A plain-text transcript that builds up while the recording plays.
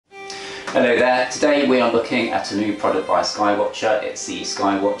Hello there, today we are looking at a new product by Skywatcher. It's the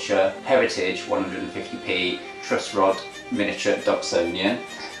Skywatcher Heritage 150p Truss Rod Miniature Dobsonian,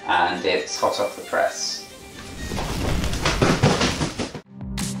 and it's hot off the press.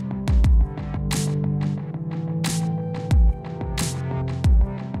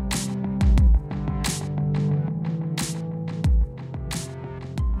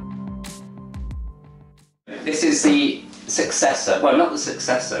 This is the successor, well not the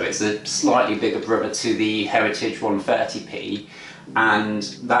successor, it's a slightly bigger brother to the Heritage 130p, and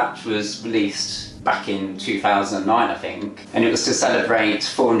that was released back in 2009 I think, and it was to celebrate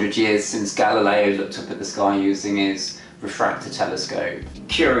 400 years since Galileo looked up at the sky using his refractor telescope.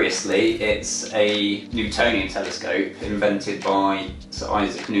 Curiously, it's a Newtonian telescope invented by Sir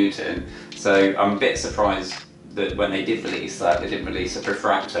Isaac Newton, so I'm a bit surprised that when they did release that, they didn't release a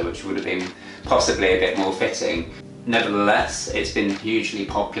refractor, which would have been possibly a bit more fitting. Nevertheless, it's been hugely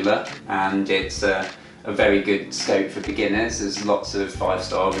popular, and it's a very good scope for beginners. There's lots of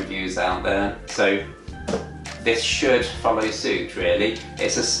 5-star reviews out there, so this should follow suit really.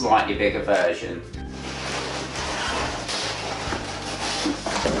 It's a slightly bigger version.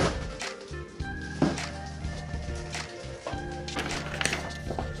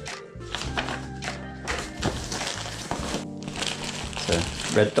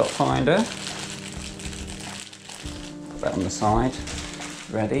 Red dot finder, put that on the side,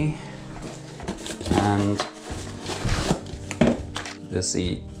 ready, and there's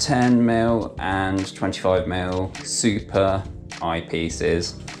the 10mm and 25mm super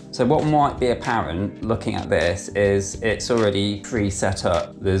eyepieces. So what might be apparent looking at this is it's already pre-set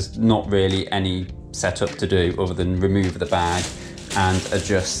up. There's not really any setup to do other than remove the bag and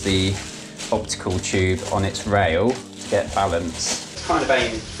adjust the optical tube on its rail to get balance. Kind of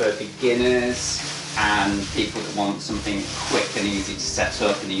aimed for beginners and people that want something quick and easy to set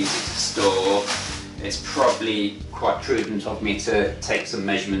up and easy to store. It's probably quite prudent of me to take some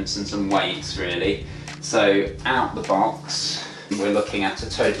measurements and some weights really. So out the box, we're looking at a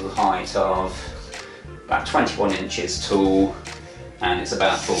total height of about 21 inches tall, and it's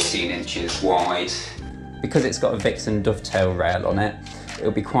about 14 inches wide. Because it's got a Vixen dovetail rail on it,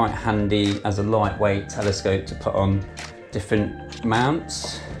 it'll be quite handy as a lightweight telescope to put on different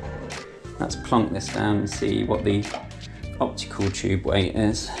mounts. Let's plonk this down and see what the optical tube weight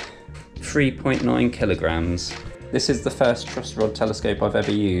is. 3.9 kilograms. This is the first truss rod telescope I've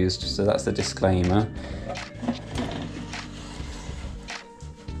ever used, so that's the disclaimer.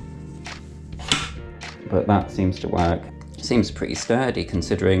 But that seems to work. It seems pretty sturdy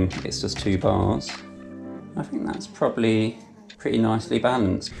considering it's just 2 bars. I think that's probably pretty nicely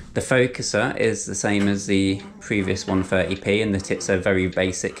balanced. The focuser is the same as the previous 130p in that it's a very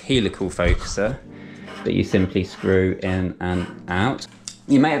basic helical focuser that you simply screw in and out.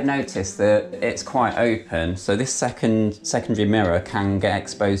 You may have noticed that it's quite open, so this secondary mirror can get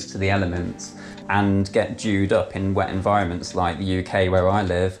exposed to the elements and get dewed up in wet environments like the UK where I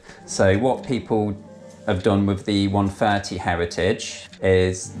live. So what people have done with the 130 Heritage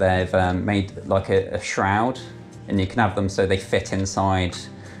is they've made like a shroud, and you can have them so they fit inside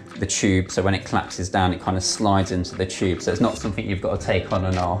the tube, so when it collapses down it kind of slides into the tube, so it's not something you've got to take on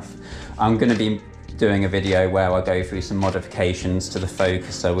and off. I'm going to be doing a video where I go through some modifications to the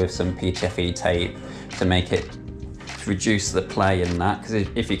focuser with some PTFE tape to make it, to reduce the play in that, because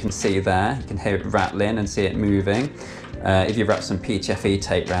if you can see there, you can hear it rattling and see it moving. If you wrap some PTFE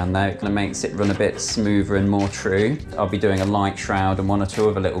tape around there, it kind of makes it run a bit smoother and more true. I'll be doing a light shroud and 1 or 2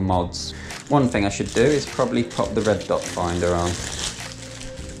 other little mods. One thing I should do is probably pop the red dot finder on.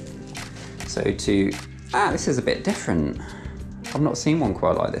 So this is a bit different. I've not seen one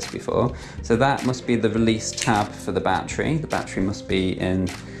quite like this before. So that must be the release tab for the battery. The battery must be in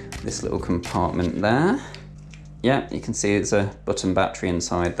this little compartment there. Yeah, you can see it's a button battery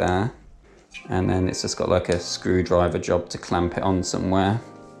inside there. And then it's just got like a screwdriver job to clamp it on somewhere.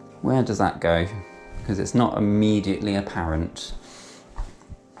 Where does that go? Because it's not immediately apparent.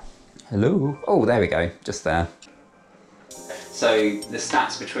 Hello? Oh, there we go, just there. So the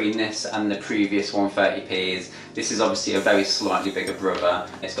stats between this and the previous 130p is, this is obviously a very slightly bigger brother.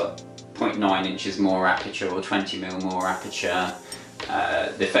 It's got 0.9 inches more aperture or 20mm more aperture.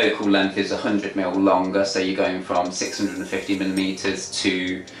 The focal length is 100mm longer, so you're going from 650mm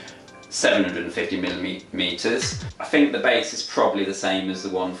to 750mm. I think the base is probably the same as the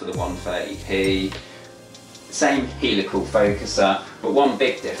one for the 130p. Same helical focuser, but one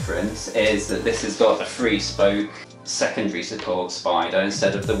big difference is that this has got a 3-spoke secondary support spider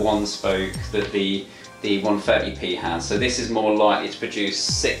instead of the 1 spoke that the 130p has. So this is more likely to produce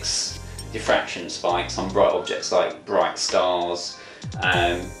 6 diffraction spikes on bright objects like bright stars,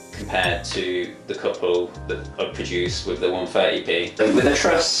 compared to the couple that I've produced with the 130p. So with the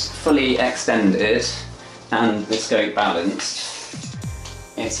truss fully extended and the scope balanced,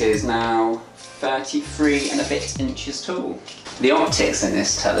 it is now 33 and a bit inches tall. The optics in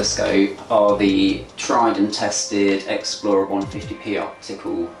this telescope are the tried and tested Explorer 150p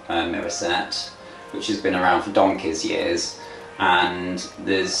optical mirror set, which has been around for donkey's years, and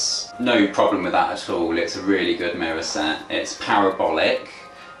there's no problem with that at all. It's a really good mirror set. It's parabolic,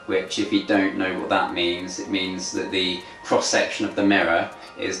 which, if you don't know what that means, it means that the cross section of the mirror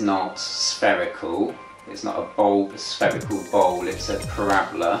is not spherical. It's not a spherical bowl, it's a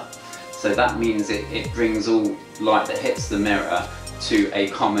parabola. So that means it brings all light that hits the mirror to a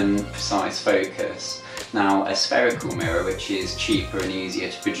common precise focus. Now, a spherical mirror, which is cheaper and easier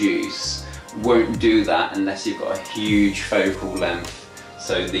to produce, won't do that unless you've got a huge focal length,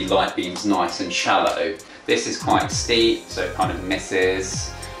 so the light beam's nice and shallow. This is quite steep, so it kind of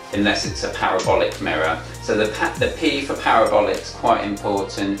misses, unless it's a parabolic mirror. So the P for parabolic is quite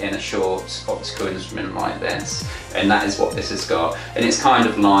important in a short optical instrument like this, and that is what this has got. And it's kind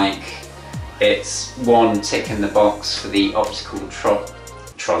of like, it's one tick in the box for the optical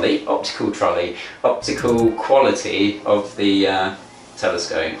quality of the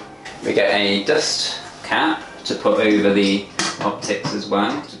telescope. We get a dust cap to put over the optics as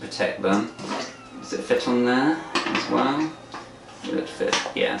well, to protect them. Does it fit on there as well? Will it fit?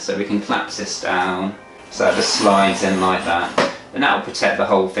 Yeah, so we can collapse this down so it just slides in like that, and that will protect the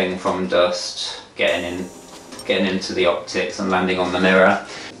whole thing from dust getting into the optics and landing on the mirror.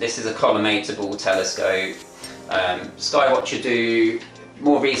 This is a collimatable telescope. Skywatcher do,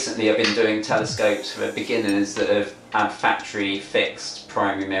 more recently I've been doing telescopes for beginners that have had factory fixed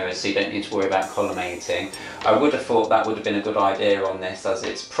primary mirrors, so you don't need to worry about collimating. I would have thought that would have been a good idea on this, as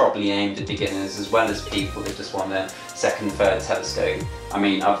it's probably aimed at beginners as well as people that just want a second, third telescope. I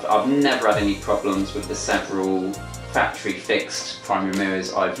mean, I've never had any problems with the several factory fixed primary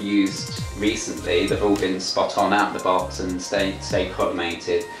mirrors I've used recently. They've all been spot on out the box and stay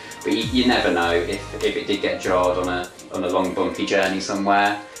collimated. But you never know if it did get jarred on a long bumpy journey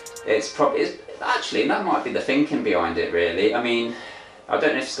somewhere. Actually, that might be the thinking behind it, really. I mean, I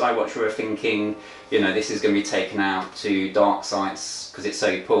don't know if Skywatcher are thinking, you know, this is going to be taken out to dark sites because it's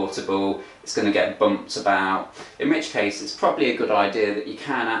so portable, it's going to get bumped about. In which case, it's probably a good idea that you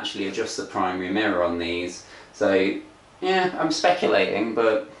can actually adjust the primary mirror on these. So, yeah, I'm speculating,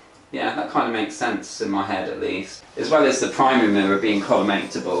 but yeah, that kind of makes sense in my head at least. As well as the primary mirror being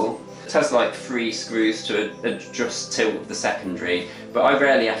collimatable, it has like 3 screws to adjust tilt of the secondary, but I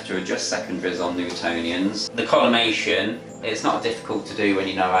rarely have to adjust secondaries on Newtonians. The collimation, it's not difficult to do when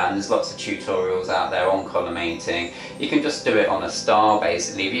you know how, and there's lots of tutorials out there on collimating. You can just do it on a star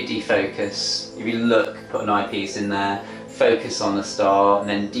basically. If you defocus, if you look, put an eyepiece in there, focus on a star and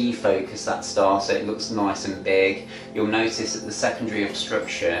then defocus that star so it looks nice and big, you'll notice that the secondary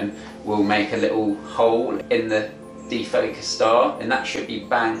obstruction will make a little hole in the defocused star, and that should be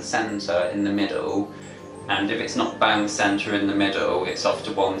bang centre in the middle. And if it's not bang centre in the middle, it's off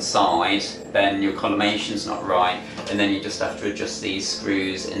to one side, then your collimation's not right, and then you just have to adjust these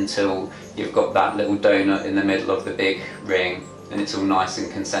screws until you've got that little donut in the middle of the big ring and it's all nice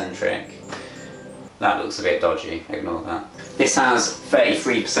and concentric. That looks a bit dodgy, ignore that. This has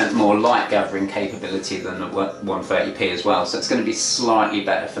 33% more light gathering capability than the 130p as well, so it's going to be slightly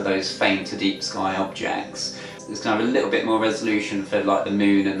better for those faint to deep sky objects. It's going to have a little bit more resolution for like the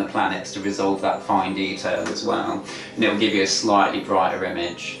moon and the planets to resolve that fine detail as well, and it will give you a slightly brighter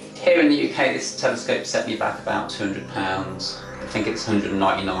image. Here in the UK, this telescope set me back about £200. I think it's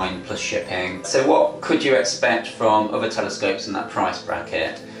 199 plus shipping. So what could you expect from other telescopes in that price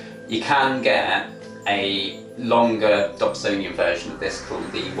bracket? You can get a longer Dobsonian version of this called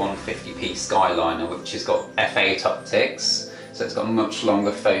the 150p Skyliner, which has got f8 optics, so it's got a much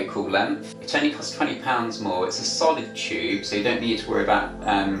longer focal length. It only costs £20 more. It's a solid tube, so you don't need to worry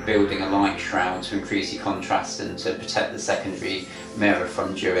about building a light shroud to increase your contrast and to protect the secondary mirror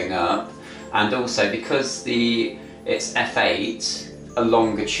from dewing up. And also, because it's f8, a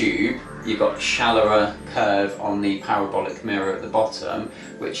longer tube, you've got a shallower curve on the parabolic mirror at the bottom,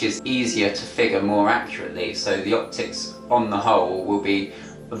 which is easier to figure more accurately, so the optics on the whole will be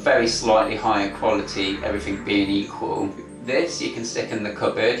a very slightly higher quality, everything being equal. This you can stick in the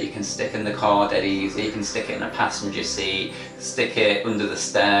cupboard, you can stick in the car dead easy, you can stick it in a passenger seat, stick it under the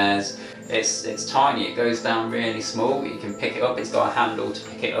stairs. It's tiny, it goes down really small, you can pick it up, it's got a handle to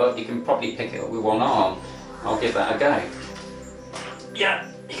pick it up, you can probably pick it up with one arm. I'll give that a go.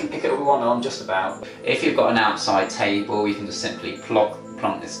 Yeah, you can pick it up with one arm just about. If you've got an outside table, you can just simply plonk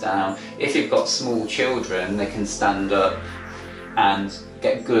this down. If you've got small children, they can stand up and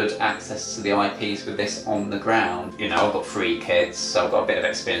get good access to the eyepiece with this on the ground. You know, I've got 3 kids, so I've got a bit of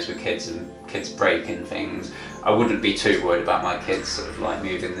experience with kids and kids breaking things. I wouldn't be too worried about my kids sort of like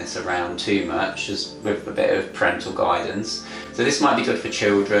moving this around too much, just with a bit of parental guidance. So this might be good for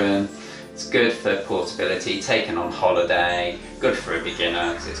children. It's good for portability, taken on holiday, good for a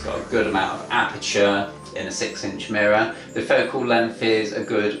beginner because it's got a good amount of aperture in a 6-inch mirror. The focal length is a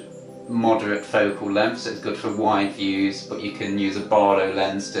good moderate focal length, so it's good for wide views, but you can use a Barlow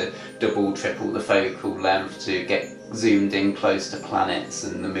lens to double, triple the focal length to get zoomed in close to planets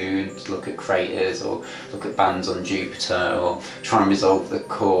and the moon, to look at craters or look at bands on Jupiter, or try and resolve the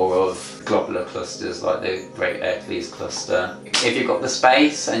core of globular clusters like the Great Eyepieces cluster. If you've got the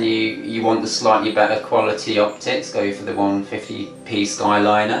space and you want the slightly better quality optics, go for the 150p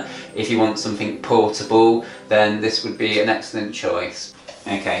Skyliner. If you want something portable, then this would be an excellent choice.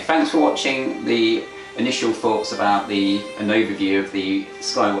 Okay, thanks for watching the initial thoughts about an overview of the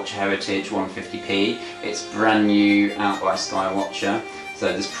Skywatcher Heritage 150p. It's brand new out by Skywatcher, so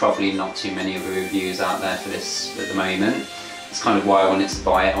there's probably not too many other reviews out there for this at the moment. It's kind of why I wanted to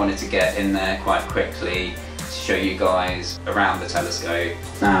buy it. I wanted to get in there quite quickly to show you guys around the telescope.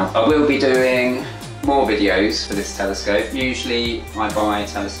 Now, I will be doing more videos for this telescope. Usually I buy a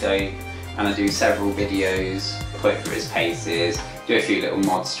telescope and I do several videos, put it through its paces, do a few little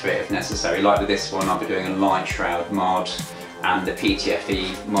mods to it if necessary. Like with this one, I'll be doing a light shroud mod and the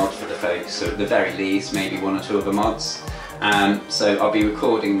PTFE mod for the focus, so at the very least maybe 1 or 2 other mods. So I'll be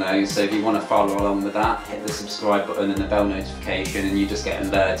recording those, so if you want to follow along with that, hit the subscribe button and the bell notification and you just get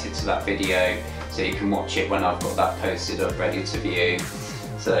alerted to that video so you can watch it when I've got that posted up ready to view.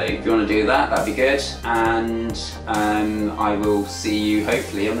 So if you want to do that, that'd be good, and I will see you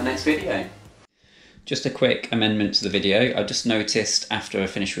hopefully on the next video. Just a quick amendment to the video. I just noticed after I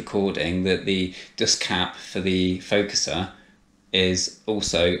finished recording that the dust cap for the focuser is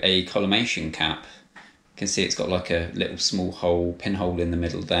also a collimation cap. You can see it's got like a little small hole, pinhole in the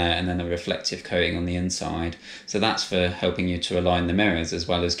middle there, and then a reflective coating on the inside. So that's for helping you to align the mirrors as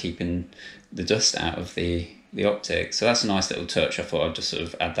well as keeping the dust out of the optic. So that's a nice little touch. I thought I'd just sort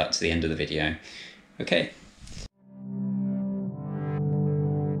of add that to the end of the video. Okay.